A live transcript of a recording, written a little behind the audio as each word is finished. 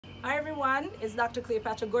Hi everyone, it's Dr.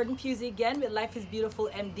 Cleopatra Gordon-Pusey again with Life is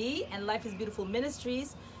Beautiful MD and Life is Beautiful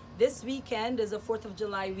Ministries. This weekend is a 4th of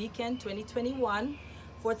July weekend 2021.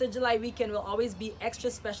 4th of July weekend will always be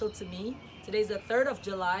extra special to me. Today's the 3rd of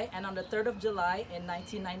July, and on the 3rd of July in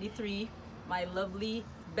 1993, my lovely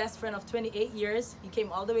best friend of 28 years, he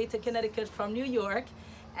came all the way to Connecticut from New York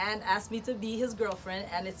and asked me to be his girlfriend,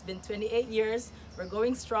 and it's been 28 years. We're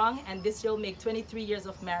going strong, and this year will make 23 years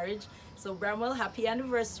of marriage. So Bramwell, happy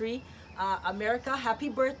anniversary. America, happy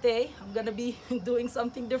birthday. I'm gonna be doing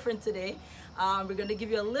something different today. We're gonna give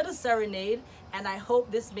you a little serenade, and I hope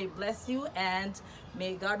this may bless you, and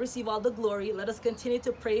may God receive all the glory. Let us continue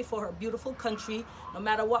to pray for our beautiful country. No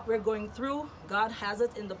matter what we're going through, God has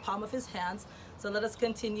it in the palm of his hands. So let us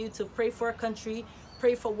continue to pray for our country,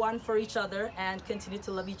 pray for one for each other, and continue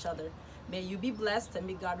to love each other. May you be blessed, and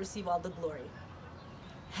may God receive all the glory.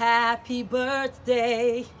 Happy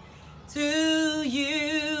birthday to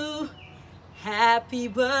you. Happy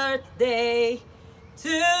birthday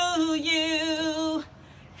to you.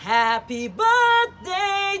 Happy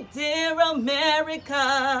birthday, dear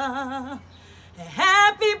America.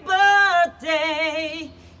 Happy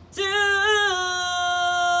birthday to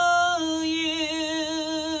you.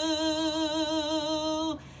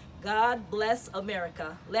 God bless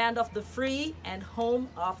America, land of the free and home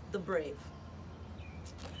of the brave.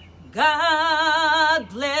 God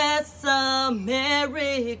bless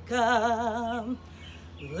America,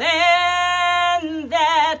 land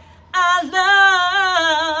that I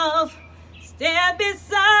love. Stand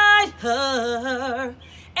beside her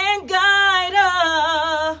and guide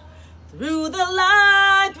her through the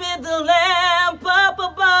light with the lamp up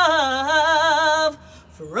above.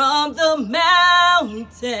 From the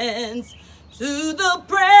mountains to the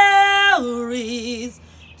prairies,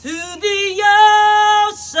 to the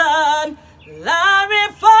ocean,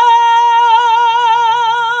 lying foam.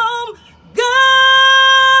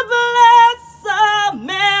 God bless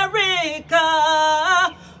America,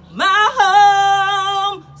 my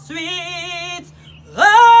home, sweet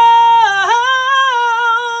home.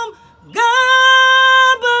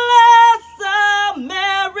 God bless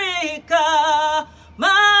America,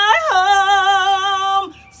 my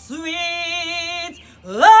home,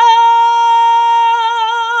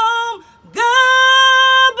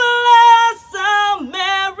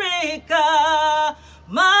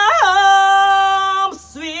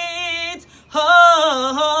 sweet home.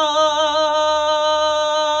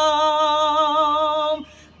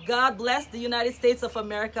 God bless the United States of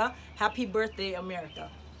America. Happy birthday,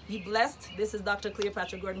 America. Be blessed. This is Dr.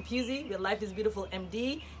 Cleopatra Gordon-Pusey with Life is Beautiful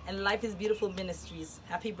MD and Life is Beautiful Ministries.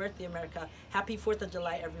 Happy birthday, America. Happy 4th of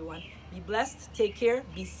July, everyone. Be blessed. Take care.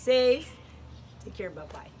 Be safe. Take care.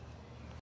 Bye-bye.